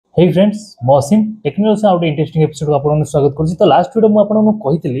हे friends मो असीम technical से out interesting episode को आपन स्वागत करछि। तो लास्ट वीडियो मु आपन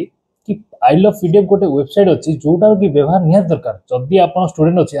कहितली कि आई लव पीडीएफ गोटे वेबसाइट अछि जोटार कि व्यवहार निहात दरकार। जदि आपन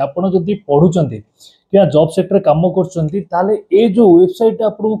स्टूडेंट अछि आपन जदि पढुचंती कि जॉब सेक्टर काम करचंती ताले ए जो वेबसाइट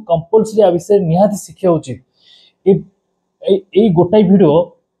आपन कंपल्सरी आ विषय निहात शिक्षा उचित। ए गोटाई वीडियो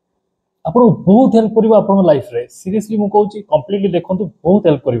आपन बहुत हेल्प करिवो आपन लाइफ रे। सीरियसली मु कहूची कंप्लीटली देखंतु बहुत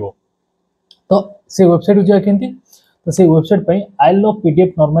हेल्प करिवो। तो से वेबसाइट को जा केंती तो से वेबसाइट पे आई लव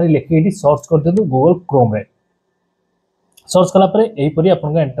पीडीएफ नॉर्मली लिखि एटी सर्च कर देंतु गूगल क्रोम रे। सर्च कला परे एही परी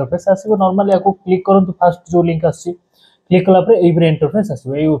आपन का इंटरफेस आसीबो। नॉर्मली आको क्लिक करंतु फास्ट जो लिंक आसी क्लिक कला परे एही परी इंटरफेस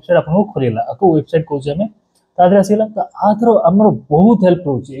आसीबो। ए वेबसाइट आपन को खोलेला आको वेबसाइट कहूचे हमें तादरे आसीला। तो आथरो हमर बहुत हेल्प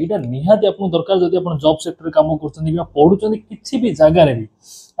होची। एटा निहाती आपन दरकार जदि आपन जॉब सेक्टर रे काम करछन्ती कि पढुछन्ती किछि भी जगह रे भी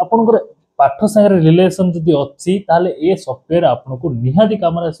आपन को पाठ संगे रिलेशन जदि अछि ताले ए सॉफ्टवेयर आपन को निहाती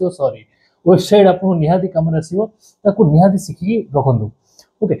काम आसीबो। सॉरी वेबसाइट आपको निहाती काम आसीबो ताको निहाती सिखि रखंतु।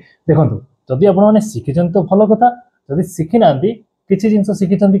 ओके देखंतु जदि आपन माने सिखिछन तो भलो कथा। जदि सिखि नांती किछि जिंस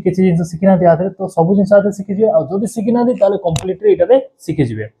सिखिछन्ती किछि जिंस सिखि नांती आथे तो सब जिंस आथे सिखि जिवे। आ जदि सिखि नांती ताले कंप्लीटली एटारे सिखि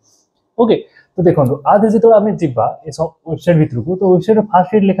जिवे। ओके तो देखंतु आधे जेतो आमे जिबा ए सब वेबसाइट भितर को तो वेबसाइट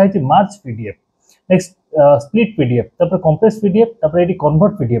फर्स्ट एड लिखा है मार्च पीडीएफ नेक्स्ट स्प्लिट पीडीएफ तापर कंप्रेस पीडीएफ तापर एटी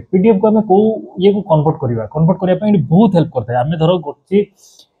कन्वर्ट पीडीएफ। पीडीएफ को हमें को ये को कन्वर्ट करिया पे बहुत हेल्प करता है। हमें धरो गोची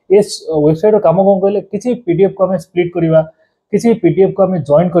इस वेबसाइट काम कौन कहले किसी पीडीएफ को हमें स्प्लिट करिवा किसी पीडीएफ को हमें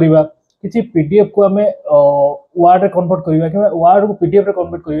जॉइन करिवा किसी पीडीएफ को हमें वर्ड रे कन्वर्ट करिवा कि वर्ड को पीडीएफ रे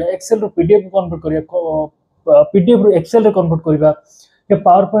कन्वर्ट करिवा एक्सेल रो पीडीएफ को कन्वर्ट करिवा पीडीएफ रो एक्सेल रे कन्वर्ट करिवा के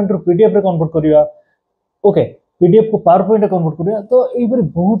पावर पॉइंट रो पीडीएफ रे कन्वर्ट करिवा। ओके पीडीएफ को पावर पॉइंट रे कन्वर्ट करिवा। तो एई परी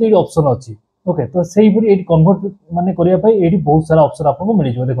बहुत एई ऑप्शन अछि। ओके तो सेही परी एई कन्वर्ट माने करिया पई एई बहुत सारा ऑप्शन आपको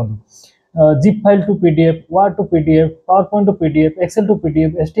मिल जिवो। देखंतु zip file to pdf word to pdf powerpoint to pdf excel to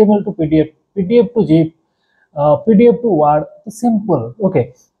pdf html to pdf pdf to zip pdf to word तो सिंपल। ओके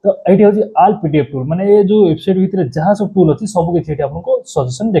तो एटी होची ऑल पीडीएफ टूल माने ये जो वेबसाइट भीतर जहां सब टूल अछि सब किछि एटी आपन को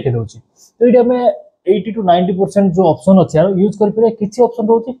सजेशन देखे दोछि। तो एटी हमें 80 to 90% जो ऑप्शन अछि यार यूज कर पिरे किछि ऑप्शन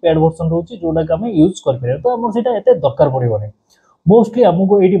रहउछि पेड वर्जन रहउछि जोडा का हमें यूज कर पिरे। तो हमर सेटा एते दरकार पड़िबो नै। मोस्टली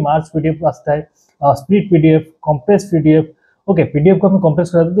हमको एटी मार्च पीडीएफ आस्ता है split PDF compress PDF. Okay PDF को हम कंप्रेस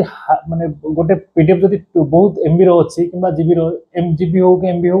करा दि माने गोटे पीडीएफ जदि बहुत एमबी रो अछि किबा जीबी रो एमजीबी हो के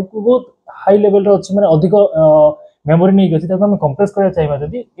एमबी हो बहुत हाई लेवल रो अछि माने अधिक मेमोरी नै अछि ताको हम कंप्रेस करा चाहिबा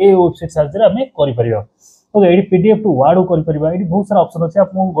जदि ए वेबसाइट साइज रे हमें करि परिबा। Okay AD PDF to word करि परिबा। एडी बहुत सारा ऑप्शन अछि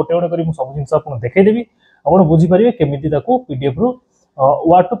आपन गोटे गोटे करी सब जिंस आपन देखै देबी आपन बुझी परिबे केमिति ताको PDF row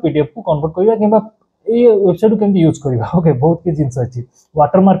word to PDF को कन्वर्ट करिया किबा ए वेबसाइट को केमिति यूज करिबा। ओके बहुत कि जिंस अछि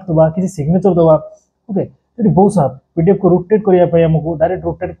वाटरमार्क दबा किछि सिग्नेचर दबा। ओके एटी बहुत सारा पीडीएफ को रोटेट करिया पे हमको डायरेक्ट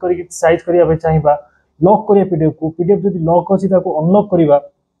रोटेट करी साइज करिया पे चाहिबा लॉक करिया पीडीएफ को पीडीएफ जदि लॉक अछि ताको अनलॉक करिबा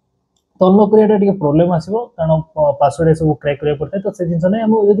तो अनलॉक करियाटा टिके प्रॉब्लम आसीबो कारण पासवर्ड ए सब क्रैक करिया पड़ता है। तो से जिंस नै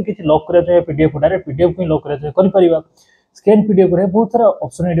हम जदि किछि लॉक करिया चाहिए पीडीएफ को डायरेक्ट पीडीएफ को लॉक करिया चाहिए करि परिबा। स्कैन पीडीएफ रे बहुत सारा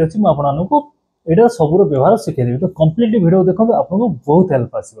ऑप्शन एडी अछि। म आपन को एटा सबरो व्यवहार सिखै देबी। तो कंप्लीटली वीडियो देखंतु आपन को बहुत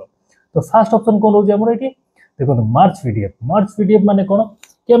हेल्प आसीबो। तो फर्स्ट ऑप्शन कोन हो जे हमर एटी देखंतु मार्च पीडीएफ। मार्च पीडीएफ माने कोन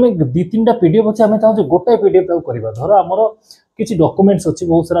कि हमें दि तीनटा पीडीएफ अछि हमें चाहू गोटे पीडीएफ ताको करबा। धरो हमरो किछि डॉक्यूमेंट्स अछि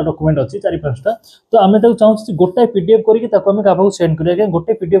बहुत सारा डॉक्यूमेंट अछि 4-5टा तो हमें ताको चाहू गोटे पीडीएफ करी कि ताको हमें काबा को सेंड करिया कि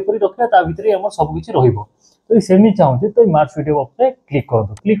गोटे पीडीएफ करी रखिया ता भितरे हमर सब किछि रहिबो। तो ई सेमी चाहू तो मार्च पीडीएफ पे क्लिक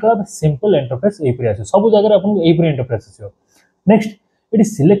करदो। क्लिक कर सिंपल इंटरफेस एई परि आसे सब जगह आपन एई परि इंटरफेस आसे। नेक्स्ट एटी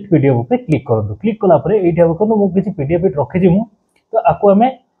सिलेक्ट पीडीएफ पे क्लिक करदो। क्लिक कला परे एठी अब कोन मु किछि पीडीएफ रखि जिमु तो आको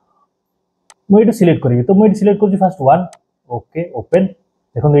हमें मु एटी सिलेक्ट करिवि। तो मु एटी सिलेक्ट करछि फर्स्ट वन। ओके ओपन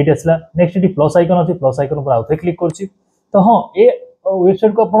देखो ये आसला। नेक्स्ट ये प्लस आइकन अच्छी प्लस आइकन पर आउे क्लिक कर। तो हाँ ये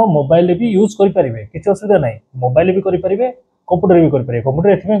वेबसाइट को आप मोबाइल भी यूज करेंगे किसी असुविधा ना मोबाइल भी करेंगे कंप्यूटर भी करेंगे। कंप्यूटर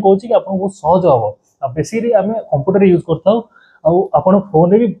एथि कहूँ कि आपको बहुत सहज हम बेसिकली आम कंप्यूटर यूज कर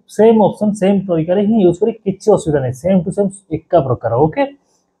फोन भी सेम ऑप्शन सेम तरीका ही यूज कर किसी असुविधा नहीं सेम टू सेम एका प्रकार। ओके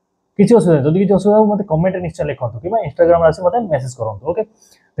किसी असुविधा जब किसी असुविधा मतलब कमेंट निश्चय लिखते कि इंस्टाग्राम आसे मतलब मेसेज करूँ। ओके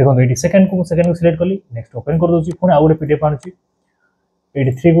देखो ये सेकेंड को सिलेक्ट कली नेक्स्ट ओपन कर दूसरी पुणी आउ गए पीडीएफ आनुची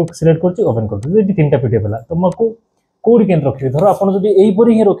ये 3 को सिलेक्ट करछि ओपन कर दे। ये तीनटा पीडीएफ हला तो मको कोडी केन रखिबे धरो आपन जदी एई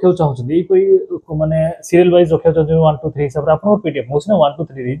परी ही रखियो चाहछन एई परी माने सीरियल वाइज रखियो चाहछन 1 2 3 हिसाब रे आपन पीडीएफ मोसना 1 2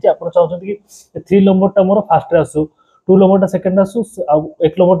 3 जे आपन चाहछन कि 3 नंबरटा मोर फर्स्ट रे आसु 2 नंबरटा सेकंड आसु आ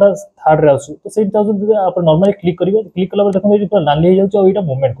 1 नंबरटा थर्ड रे आसु। तो सेई चाहछन जदी आपन नॉर्मली क्लिक करिवे क्लिक कला पर देखो ये पूरा नाली हो जाउ एटा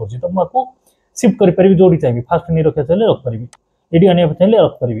मूवमेंट करछि तो मको शिफ्ट करि परिबी जोडी चाहिबी फर्स्ट नहीं रखियो चाहले रख परिबी एडी आनिया चाहले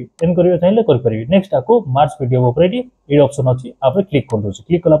रख परिबी एन करियो चाहले कर परिबी। नेक्स्ट आको मार्च पीडीएफ ऊपर ये ऑप्शन अछि आप क्लिक कर दोछि।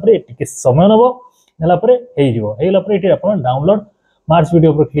 क्लिक कला पर टिके समय नबो नेला पर हेइ जिवो हेला पर एटी आपन डाउनलोड मार्च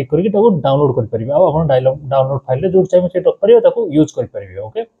वीडियो पर क्लिक करके ताको डाउनलोड कर परिबे। आ आपन डाउनलोड फाइल रे जो चाहिए से रख परिबे ताको यूज कर परिबे।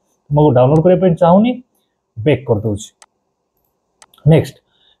 ओके मको डाउनलोड करे पे चाहूनी बैक कर दोछि। नेक्स्ट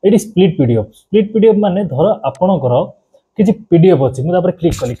ये स्प्लिट पीडीएफ माने धर आपणकर किसी पीडीएफ अच्छी मुझे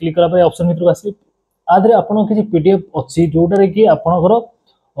क्लिक कला ऑप्शन भर आसली आधे आप किसी पीडीएफ अच्छी जोटार कि आपणकर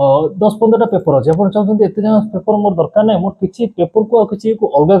 10-15टा पेपर अच्छे आप चाहते एत पेपर मोर दरकार ना मोर किसी पेपर को किसी को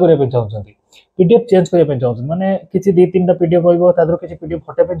अलग करने चाहते पीडीएफ चेंज करने चाहते माने किसी 2-3टा पीडीएफ रहा किसी पीडीएफ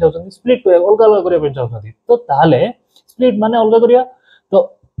हटाई चाहते स्प्लिट अलग अलग करने चाहते तो ताहले स्प्लिट माने अलग करिया तो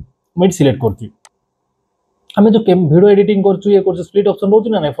मुझे सिलेक्ट कर आम जो वीडियो एडिटिंग कर स्प्लिट ऑप्शन रोचे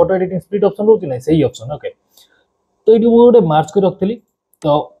ना फोटो एडिटिंग स्प्लिट ऑप्शन रोचे ना सही ऑप्शन ओके तो ये गोटे मार्च कर रखी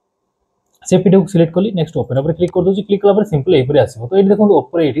तो से पीडीएफ को सिलेक्ट कली नेक्स्ट ओपन उपर क्लिक कर दूसरी क्लिक कला सिंपल यही आसो तो ये देखो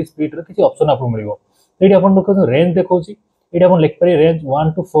ऊपर ये स्प्लिट किसी ऑप्शन आपको मिल तो ये देखो रेंज देखा ये आप लिखिपारे रेंज 1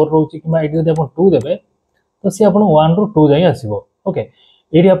 to 4 रोचे कि 2 देवे तो सी आप 1 ରୁ 2 जाए आसो ओके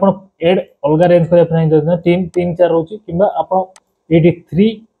ये आप एड अलग रेंज करने 3-4 रोचे कि ये 3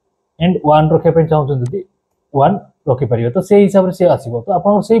 and 1 रखापी चाहते 1 रखिपारे तो से हिसाब से आसो तो आप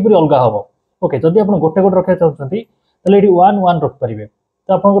अलग हम ओके जदि आप गोटे गोटे रखा चाहते तो ये 1-1 रखिपारे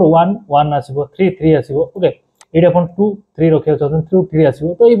तो आप 1-1 आसो 3-3 आसो ओके ये आप 2-3 रखा चाहते 2-3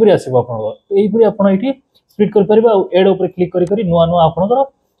 आसो तो यही आसो आप तो यही आप ये स्प्लिट करेंगे एड उपर क्लिक कर नुआ नुआ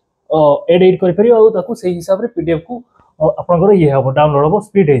आपंकर एड कर से हिसाब से पीडीएफ को आपंकर ये हम डाउनलोड हम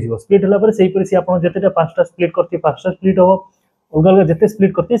स्प्लिट हो स्प्लिट होगा से आप जिते 5टा स्प्लिट करते 5टा स्प्लिट हम अलग अलग जिते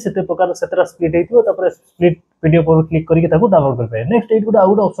स्प्लिट करते से प्रकार से स्प्लिट हो स्प्लिट पीडीएफ पर क्लिक करके डाउनलोड करेंगे नेक्स्ट ये गोटे आउ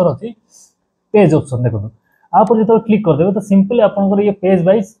गोटे ऑप्शन अच्छी पेज ऑप्शन देखो आप जो क्लिक करदे तो सिंपली आपंकर ये पेज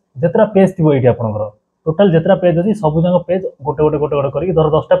वाइज जितना पेज थी ये आपंकर टोटाल जितना पेज अच्छी सब जगह पेज गोटे गोटे गोटे गोटे करके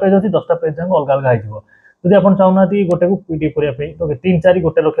धर 10टा पेज अच्छी 10टा पेज जगह अलग अलग हो जब आप चाहूना गोटे को पीडीएफ करने तो 3-4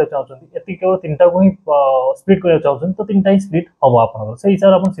 गोटे रखा चाहते ये केवल 3टा को ही स्प्लिट करने चाहते तो 3टा ही स्प्लिट हम आप हिसाब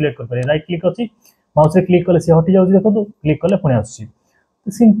से आप सिलेक्ट करेंगे राइट क्लिक अच्छी माउस से क्लिक कले सी हटि जाऊँगी देखो क्लिक कले पुणी आस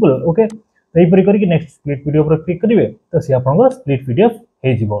सिंपल ओके तो यहीपरी करके नेक्स्ट स्प्लिट पीडीएफ पर क्लिक करेंगे तो सी आप स्प्लिट पीडीएफ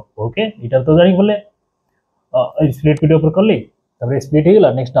हो ओके यहाँ तो जानी स्प्लिट पीडीएफ पर कली स्प्लिट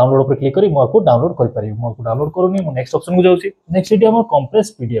होगा नेक्स्ट डाउनलोड पर क्लिक करी मुझे डाउनलोड करें मुझे डाउनलोड करूनी नेक्स्ट ऑप्शन को जाऊँगी नेक्स्ट ये कंप्रेस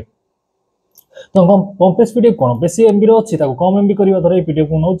पीडीएफ तो कंप्रेस पीडीएफ कौन बेसी एमबी अच्छी कम एमबी करवा धर ये पीडीएफ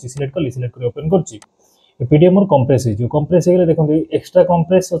को नौ सिलेक्ट कली सिलेक्ट कर ओपन कर पीडीएफ मोर कंप्रेस हो कंप्रेस हो देखो एक्सट्रा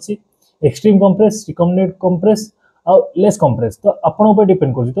कंप्रेस अच्छी एक्सट्रीम कंप्रेस रिकमेंडेड कंप्रेस आ लेस कंप्रेस तो आपन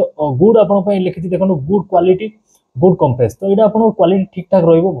डिपेंड कर तो गुड आपन लिखी देखो गुड क्वालिटी गुड कंप्रेस तो ये आप क्वालिटी ठीक ठाक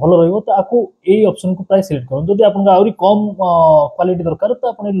भल तो आपको यही ऑप्शन को प्राय सिलेक्ट करूँ जब आपको आहरी कम क्वालिटी दरकार तो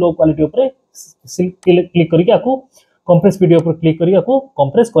आप लो क्वालिटी क्लिक करके आपको कंप्रेस पीडीएफ पर क्लिक करके आपको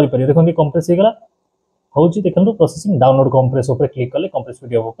कंप्रेस करें देखो कंप्रेस होगा हूँ देखो प्रोसेसिंग डाउनलोड कंप्रेस उपर क्लिक कले कंप्रेस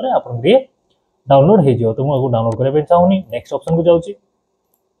पीडीएफ उपर आप डाउनलोड हो तो मुझे डाउनलोड करने चाहूनी नेक्स्ट ऑप्शन को जाऊँगी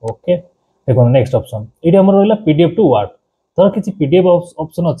ओके देखो नेक्स्ट ऑप्शन ये आम रहा पीडीएफ टू वर्ड तो किसी पीडीएफ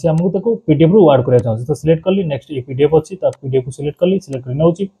ऑप्शन अच्छी आमको पीडीएफ रू वर्ड करना चाहूँगी तो सिलेक्ट कली नेक्स्ट ये पीडीएफ अच्छी तो पीडीएफ को सिलेक्ट कली सिलेक्ट कर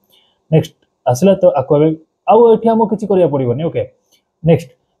नौची नेक्स्ट आसला तो आपको आउट आम किसी करा पड़ोनी ओके नेक्स्ट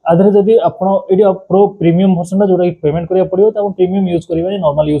आधे जदि आप प्रो प्रीमियम वर्सन जोटा पेमेंट करा पड़ो तो प्रीमियम यूज करेंगे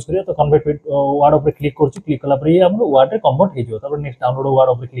नॉर्मल यूज करिए तो कन्वर्ट वर्ड उपर क्लिक क्लिक कला ये वर्ड कन्वर्ट हो नेक्स्ट डाउनलोड वर्ड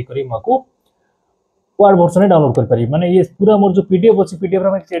उपर क्लिक करी वर्ड वर्सन डाउनलोड करें माने ये पूरा मोर जो पीडीएफ अच्छी पीडीएफ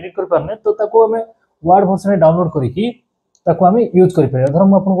में एडिट कर पारने तो ताको हमें वर्ड वर्सन डाउनलोड करके ताको हमें यूज कर पारे धर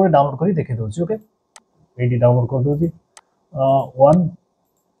मुझे आपको डाउनलोड कर देखी दूसरी ओके ये डाउनलोड कर दूसरी 1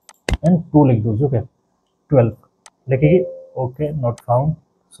 and 2 लिख दूसरी ओके 12 लिखिए okay not found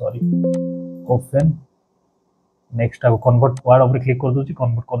sorry open next आपको कन्वर्ट वर्ड ऊपर क्लिक कर दूसरी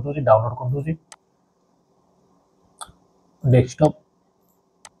कन्वर्ट कर दूसरी डाउनलोड कर दूसरी डेस्कटॉप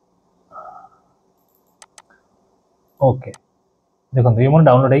ओके देखो ये मोर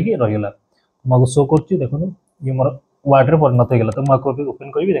डाउनलोड होगी रहीगला मुझे शो कर देखो ये मोर वर्ड रे परिणत होगा तो मुझे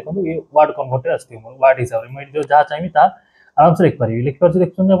ओपन करी देखो ये वर्ड कन्वर्ट आसो मोर वर्ड हिसाब से मुझे जहाँ चाहिए आराम से लिखिपारि लिखिपार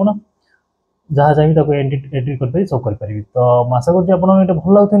देखते आप जहाँ चाहिए एडिट कर सब करें तो आशा कर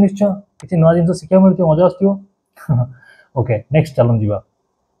भल लगे निश्चय किसी नुआ जिन शिखा मिलती मजा आसो ओके नेक्स्ट चलन जी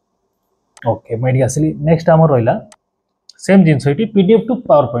ओके मुझे आसली नेक्स्ट आम रहा सेम जिनस ये पीडीएफ टू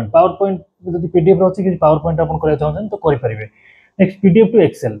पावर पॉइंट जब पीडीएफ अच्छी किसी पावर पॉइंट आप चाहते तो करेंगे नेक्स्ट पीडीएफ टू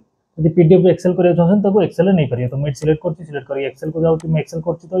एक्सेल जब पीडीएफ एक्सेल करना चाहते तो एक्सेल नहीं पारे तो मुझे सिलेक्ट कर एक्सेल को जाऊँगी मुझे एक्सेल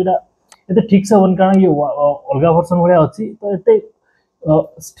कर तो ये ठीक से हेनी कारण ये अलग वर्सन भाया अच्छी तो ये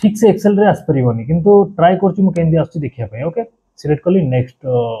ठीक से एक्सेल रे आसपारे किंतु ट्राई करके आस देखा ओके सिलेक्ट कली नेक्स्ट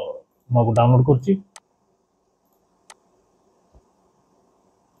मुझे डाउनलोड कर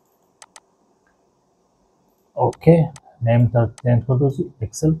ओके नेम चेंज कर दूसरी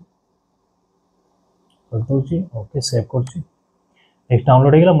एक्सेल कर दूसरी ओके सेव कर नेक्स्ट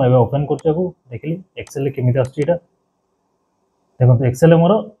डाउनलोड होगा मुझे ओपन कर देखिए एक्सेल केमी आसा देखो एक्सेल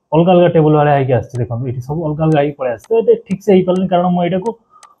मोर अलग अलग टेबल भाया देखो ये सब अलग अलग पड़े आस ठीक से हो पारे कारण मुझे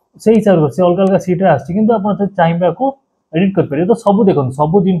से हिसाब से अलग अलग सीट आसी कि आप चाहिए आपको एडिट करेंगे तो सब देखो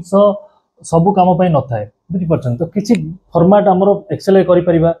सब जिन सब कम न थाए बुझीपार तो किसी फर्माट आम एक्सेल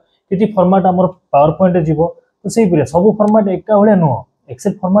किसी फर्माट आम पावर पॉइंट जीव तो से सब फर्माट एका भाया नुह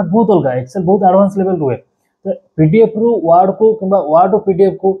एक्सेल फर्माट बहुत अलग एक्सेल बहुत एडवांस लेवल रुए तो पीडीएफ रु वार्ड को कि वार्ड रु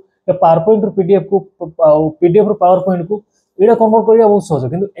पीडीएफ को पावर पॉइंट रु पीडीएफ को पीडीएफ रु पावर पॉइंट को ये कन्वर्ट करने बहुत सहज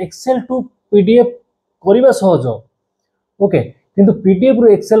किंतु एक्सेल टू पीडीएफ करने सहज ओके किंतु पीडीएफ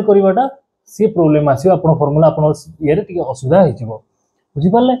रु एक्सेल करवाटा सी प्रोब्लेम आसो आप फर्मुला आप ये असुविधा हो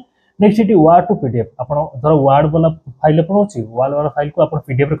बुझीपारे नेक्स्ट ये वार्ड टू पीडीएफ आप धर वार्ड वाला फाइल अच्छी वार्ड वाला फाइल को आप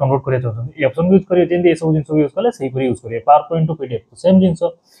पीडीएफ रे कन्वर्ट करना चाहते ऑप्शन यूज करेंगे जमी ये सब जिन यूज कले से यूज करेंगे power point two PDF same जिन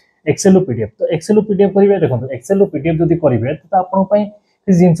एक्सेल पीडीएफ तो एक्सेल पीडीएफ करेंगे देखो एक्सेल पीडीएफ जब करेंगे तो आपंपाई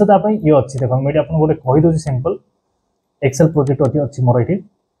जिनस ये अच्छी देखो मुझे आपको गोटे कहीदे सिंपल एक्सेल प्रोजेक्ट अच्छी मोर ये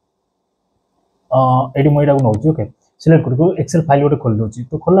मुझे नौची ओके सिलेक्ट कर एक्सेल फाइल गोटे खोल दूसरी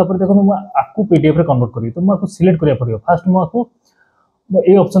तो खोलला देखो मुझे पीडीएफ रे कन्वर्ट करी तो मुझे सिलेक्ट करा पड़ो फास्ट मुझे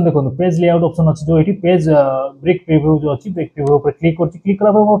ये ऑप्शन देखो पेज लेआउट ऑप्शन अच्छी जो ये पेज ब्रेक प्रीव्यू जो अच्छी ब्रेक प्रीव्यू पर क्लिक कर क्लिक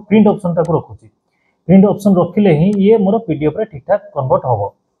कला प्रिंट ऑप्शन टाक रखुची प्रिंट ऑप्शन रखिले ही ये मोर पीडीएफ रे ठीक ठाक कन्वर्ट हम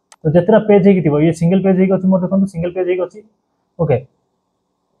तो जितना पेज हो ये सिंगल पेज होगी मोर देखो सिंगल पेज होगी ओके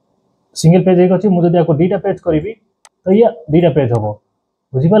सिंगल पेज होगी मुझे आपको दुईटा पेज करी तो ये दुईटा पेज हम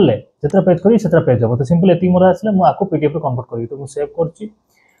बुझीपारे जितना पेज करी से पेज हम तो सिंपल ये मोर आसला मुझे पीडीएफ रे कन्वर्ट करी तो मुझे सेव कर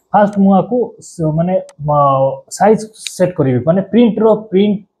फास्ट मुझे माने साइज सेट करी माने प्रिंट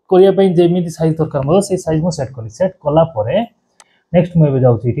करने जमी साइज दरकार मतलब से साइज मुझे सेट करी सेट कला नेक्स्ट मुझे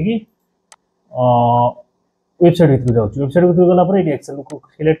जाऊँगी कि वेबसाइट भीतर जाऊँ वेबसाइट भीतर गला ये एक्सेल को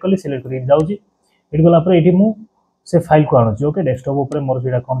सिलेक्ट कली सिलेक्ट कर जाऊँगी ये गला ये मुझे फाइल को आणुची ओके डेस्कटॉप उपर मोर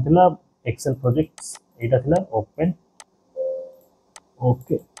सीटा कौन थी एक्सेल प्रोजेक्ट्स यहाँ थी open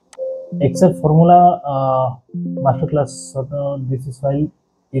okay Excel formula master class this is file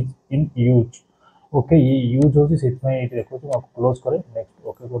is in use okay ये यूज होची सेतमै एटी देखो तो आप क्लोज करे नेक्स्ट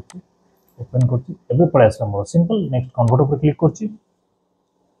ओके करछि ओपन करछि एबे पळे आसला मोर सिंपल नेक्स्ट कन्वर्ट ऊपर क्लिक करछि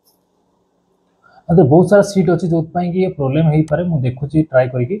तो बहुत सारा सीट अच्छी जो कि प्रोब्लेम हो पारे मु देखुची ट्राई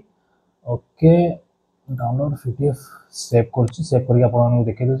करके ओके डाउनलोड पीडीएफ सेव करछि सेव करके आपन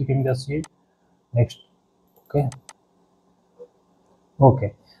देखे दोछि केमिति आसी नेक्स्ट ओके ओके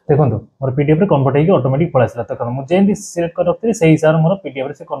देखो मोर पीडीएफ रे कन्वर्ट होगी ऑटोमेटिक पळे आसला तो मुझे सिलेक्ट कर रखी से हिसाब से मोर पीडीएफ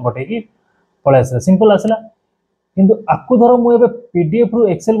रे से कन्वर्ट होगी पळे आसला सिंपल आसला किंतु आकु धर मुझे पीडीएफ रु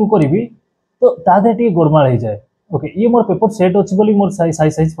एक्सेल को करी तो तादे टी गोलमाल हो जाए ओके ये मोर पेपर सेट अच्छी बोली मोर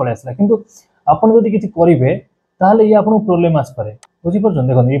साइज पळे आसला किंतु आपन जदि किछि करिवे ताहले ये आपन प्रोब्लेम आस पारे बुझी परछन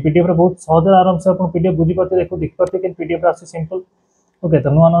देखो ये पीडीएफ रे बहुत सहज आराम से आपन पीडीएफ बुझी पाते देखो देख पाते कि पीडीएफ आसी सिंपल ओके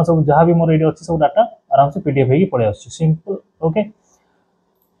तो नुआ नुआ सब जहां भी मोर एडी अछि सब डाटा आराम से पीडीएफ हेगी पळे आसी सिंपल ओके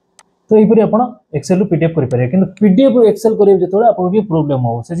तो यहीपरि आप एक्सेल पीडीएफ करेंगे कि पीडीएफ एक्सेल करेंगे जो आपको प्रोब्लेम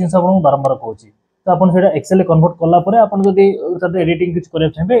हो से जिन आपको बारंबार कहूँ तो आप एक्सेल कन्वर्ट कलापर आप एडिटिंग किसी करा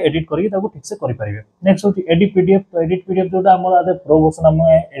चाहिए एडिट करके ठीक से करेंगे नेक्स्ट हूँ एडिट पीडीएफ जोटा आम प्रो वर्सन आम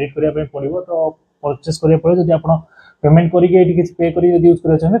एडिट करने पड़ो तो परचेस करा पड़े जब आप पेमेंट करके पे कर यूज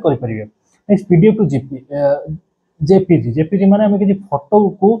करा चाहिए करेंगे नेक्स्ट पीडीएफ टू जेपीजी माने आम किसी फोटो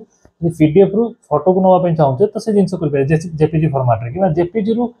को पीडीएफ रु फोटो को नापी चाहूँ तो से जिन जेपीजी फॉर्मेट रे कि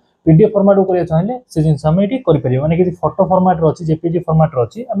जेपीजी रु पीडीएफ फॉर्मेट को करिया चाहिए से जिन हम ये करें माने किसी फोटो फॉर्मेट रो अछि जेपीजी फॉर्मेट रो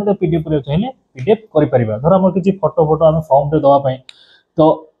अछि आमे तो पीडीएफ करिया चाहिए पीडीएफ करि परिबा धर हम किसी फोटो आमे फॉर्म रे दवा पई तो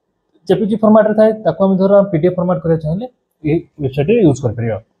जेपीजी फॉर्मेट रे थाए ताको आमे धर पीडीएफ फॉर्मेट करिया चाहिए ये वेबसाइट रे यूज कर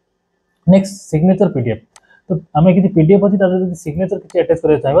परिबा नेक्स्ट सिग्नेचर पीडीएफ तो आमे किसी पीडीएफ अछि तार जदि सिग्नेचर किसी अटैच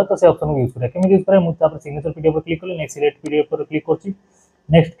करिया चाहिए तो से ऑप्शन को यूज करिया केमे यूज करे मु तापर सिग्नेचर पीडीएफ पर क्लिक करले नेक्स्ट सिलेक्ट पीडीएफ पर क्लिक करछि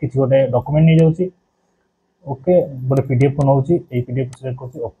नेक्स्ट किसी गोटे डॉक्यूमेंट नहीं जाउछि ओके गोटे पीडीएफ को नौछि ए पीडीएफ सिलेक्ट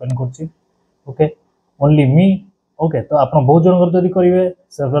करछि ओपन करछि ओके ओनली मी ओके तो आप बहुत जन जब करेंगे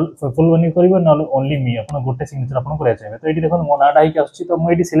सेवरल फुल बनी करेंगे ना ओनली मी आप गोटे सिग्नेचर आप कराया चाहिए तो ये देखो मो नाटा होगी आस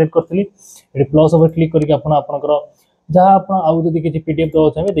मुझे सिलेक्ट करी ये प्लस ओवर क्लिक करके आपंकर जहाँ आप किसी पीडीएफ दवा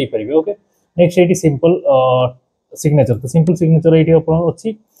चाहिए दे पारे ओके नेक्स्ट ये सिंपल सिग्नेचर तो सिंपल सिग्नेचर ये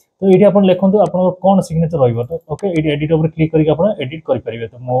अच्छी तो ये आप लिखुद आप कौन सिग्नेचर रही तो ओके ये एडिट ओवर क्लिक करके आप एडिट करेंगे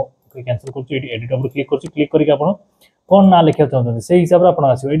तो मो कैंसिल कर एडिट ओवर क्लिक करके आप कौन ना लिखा चाहते से हिसाब से आप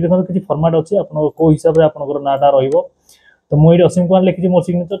आसो ये देखो किसी फॉर्मेट अच्छी आप हिसाब से आप नाटा तो मुझे असीम कुमार लिखी मोर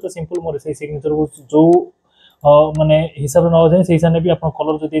सिग्नेचर तो सिंपल मोर से सिग्नेचर को जो माने हिसाब से ना जाए से हिसाब से भी आप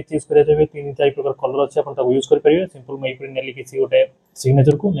कलर जो चूज करा चाहिए 3-4 प्रकार कलर अच्छे आप यूज करेंगे सिंपल मुझे नेली किसी गोटे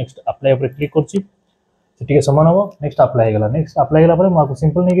सिग्नेचर को नेक्स्ट अप्लाई पर क्लिक कर समान हम नेक्स्ट अप्लाई होगा नेक्स्ट अप्लाई होगा मुझे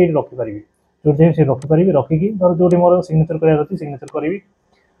सिंपल नहीं रखिपारि जो चाहिए रखिपारि रखिकी धर जो मोर सिग्नेचर करार अच्छी सिग्नेचर करी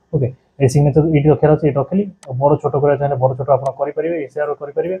ओके ए सिग्नेचर ये रखार अच्छे ये रखिली बड़ छोट करा चाहिए बड़ छोट आप करेंगे एसीआर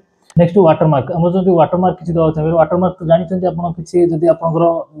करेंगे नेक्स्ट वाटरमार्क आम जो वाटरमार्क किसी देवा चाहिए वाटरमार्क तो जानते आप किसी जब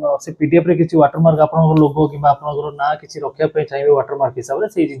आप से पीडीएफ रे किसी वाटरमार्क आप लोगो कि ना किसी रखापी चाहिए वाटरमार्क हिसाब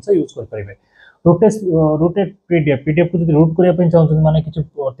से जिन यूज करेंगे रोटेट पीडीएफ को जो रूट करने चाहते माने किसी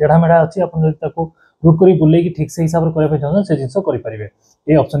टेढ़ा मेढ़ा अच्छी आप रूट कर बुले ठीक से हिसाब से करने चाहते से जिन करेंगे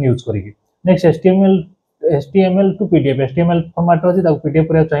ये ऑप्शन यूज करेंगे next HTML to PDF HTML format अच्छी पीडीएफ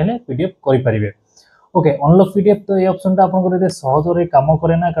करने चाहिए पीडीएफ करेंगे ओके अनलॉक पीडीएफ तो ये ऑप्शन टा आपन सहज काम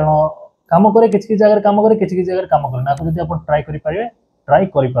करे ना कारण काम करे किसी जगह काम करे किसी जगह काम करे ना जब आप ट्राई करेंगे ट्राई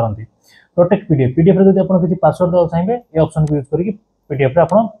करें प्रोटेक्ट पीडीएफ रे जब आप किसी पासवर्ड देवा चाहिए ये ऑप्शन को यूज करके पीडीएफ रे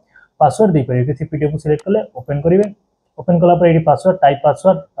आप पासवर्ड दे पारे किसी पीडीएफ को सिलेक्ट कले ओपन करेंगे ओपन कला पर ये password type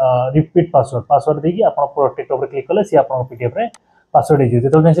password repeat password देकी आप प्रोटेक्ट ऊपर क्लिक कले सी आप पीडीएफ रे पासवर्ड हो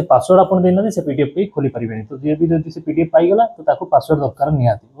जो से पासवर्ड आप देना से पीडीएफ पे खोली पारे तो जी भी जब से पीडीएफ पाईगला तो ताको पासवर्ड दरकार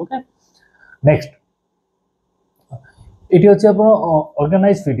निहाती ओके नेक्स्ट ये अच्छे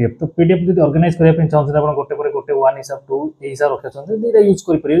ऑर्गेनाइज पीडीएफ तो पीडीएफ जो ऑर्गेनाइज करने चाहते हैं गोटे पर गोटे 1 हिसाब 2 हिसाब रखा चाहते यूज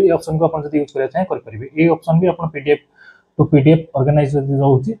करेंगे ये ऑप्शन को आप यूज करना चाहिए करेंगे ये ऑप्शन भी आप पीडीएफ टू पीडीएफ ऑर्गेनाइज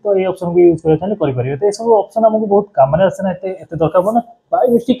रोचे तो ये ऑप्शन को यूज करना चाहिए करेंगे तो ये सब ऑप्शन आमको बहुत काम आसे ना एत दरकार पड़े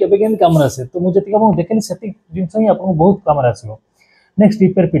बाय मिस्टेक केवे काम आसे तो मुझे देखनी से जिन ही आपको बहुत काम आसो नेक्स्ट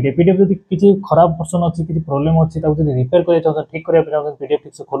रिपेयर पीडीएफ जो किसी खराब पर्सन अच्छी किसी प्रोब्लेम अच्छी रिपेयर करना चाहते ठीक करने पीडीएफ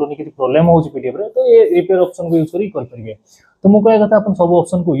ठीक से खोलुनी किसी प्रोब्लेम हो पीडीएफ रे तो ये रिपेयर ऑप्शन को यूज करेंगे तो मुझे कहता आप सब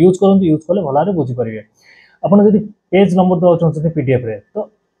ऑप्शन को यूज करूँ यूज कले भल बुझीपारे आपड़ जब पेज नंबर देवा चाहते पीडीएफ रे तो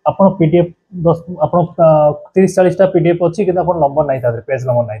आप पीडीएफ 30-40 पीडीएफ अच्छी कि नंबर ना पेज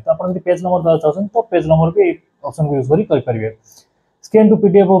नंबर ना तो आप पेज नंबर देवा चाहते तो पेज नंबर भी ऑप्शन को यूज करेंगे स्कैन टू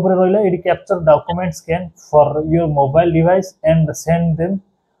पीडीएफ ऊपर रहा ये capture document scan for your mobile device and send them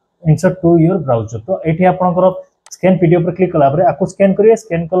insert to your browser तो ये आपंकर स्कैन पीडीएफ पर क्लिक कलापर आपको स्कैन करेंगे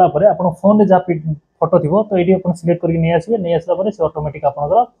स्कैन कलापर आप फोन में जहाँ फोटो थी तो ये आप सिलेक्ट करके नहीं आसवे नहीं आसला से ऑटोमेटिक आप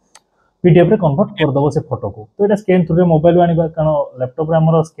पीडीएफ रे कन्वर्ट करदेव से फोटो को तो ये स्कैन थ्रू मोबाइल आने कारण लैपटॉप रे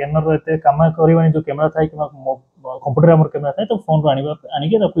हमर स्कैनर एत काम करवानी जो कैमरा थाए कि कंप्यूटर कैमरा थाए तो फोन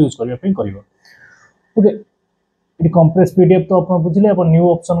आनिक यूज करने ओके ये कंप्रेस पीडीएफ तो आप बुझे आप न्यू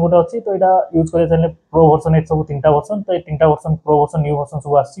ऑप्शन गोटे अच्छी तो यहाँ यूज करें चाहिए प्रो वर्सन ये सब 3टा वर्सन तो ये 3टा version pro version new version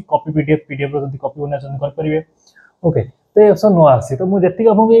सब आसी कॉपी पीडीएफ रो कॉपी बना करेंगे ओके तो ये ऑप्शन नुआ आसी तो मुझे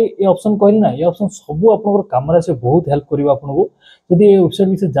आपको ये ऑप्शन कहली ना ये ऑप्शन सब आप काम से बहुत हेल्प कर आपको जब ये वेबसाइट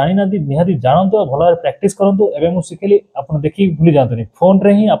विषय जानी ना निहाती जानतु भल भाव प्रैक्टिस करूँ एवं मुझे शिखेली आप देखिए भूली जातुनि फोन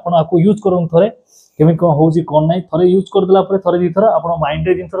रे ही आपको यूज करूँ थे केमी कौन हो कौन ना थे यूज करदेला थे दी थर आप माइंड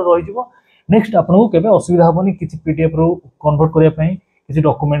रे जिन रही नेक्स्ट आपको केवे असुविधा हेनी किसी पीडीएफ रू कन्वर्ट करने किसी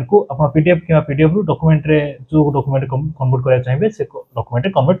डॉक्यूमेंट को आप पीडीएफ कि पीडीएफ रू डॉक्यूमेंट रे जो डॉक्यूमेंट कन्वर्ट करना चाहिए से डॉक्यूमेंट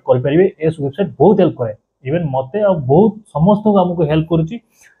कन्वर्ट करेंगे ये वेबसाइट बहुत हेल्प करे इवन मत बहुत समस्त आमको हेल्प करुच्ची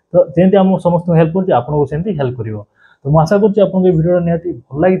तो जमी आम समस्त हेल्प करूँ सेमती हेल्प कर तो मुझे आशा करुँच आपको भिडियो निहाती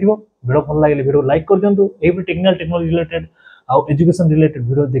भल लगी भिडियो भल लगे भिडियो लाइक कर दिंतु ये टेक्नोलॉजी रिलेटेड आउ एजुकेशन रिलेटेड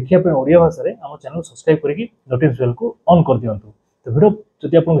भिडियो देखिए ओडिया भाषा में आम चैनल सब्सक्राइब करके नोटिफिकेशन बेल को ऑन कर दिंतु तो भिडियो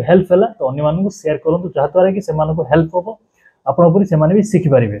जब आपको हेल्प है तो अन्य शेयर करूँ जहाँद्वारा कि हेल्प हम आपड़ी से भी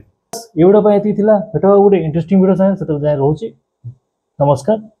शिखिपारे ये वीडियो ये भेट गोटे इंटरेस्टिंग वीडियो साथ रोचे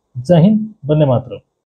नमस्कार जय हिंद वंदे मातरम।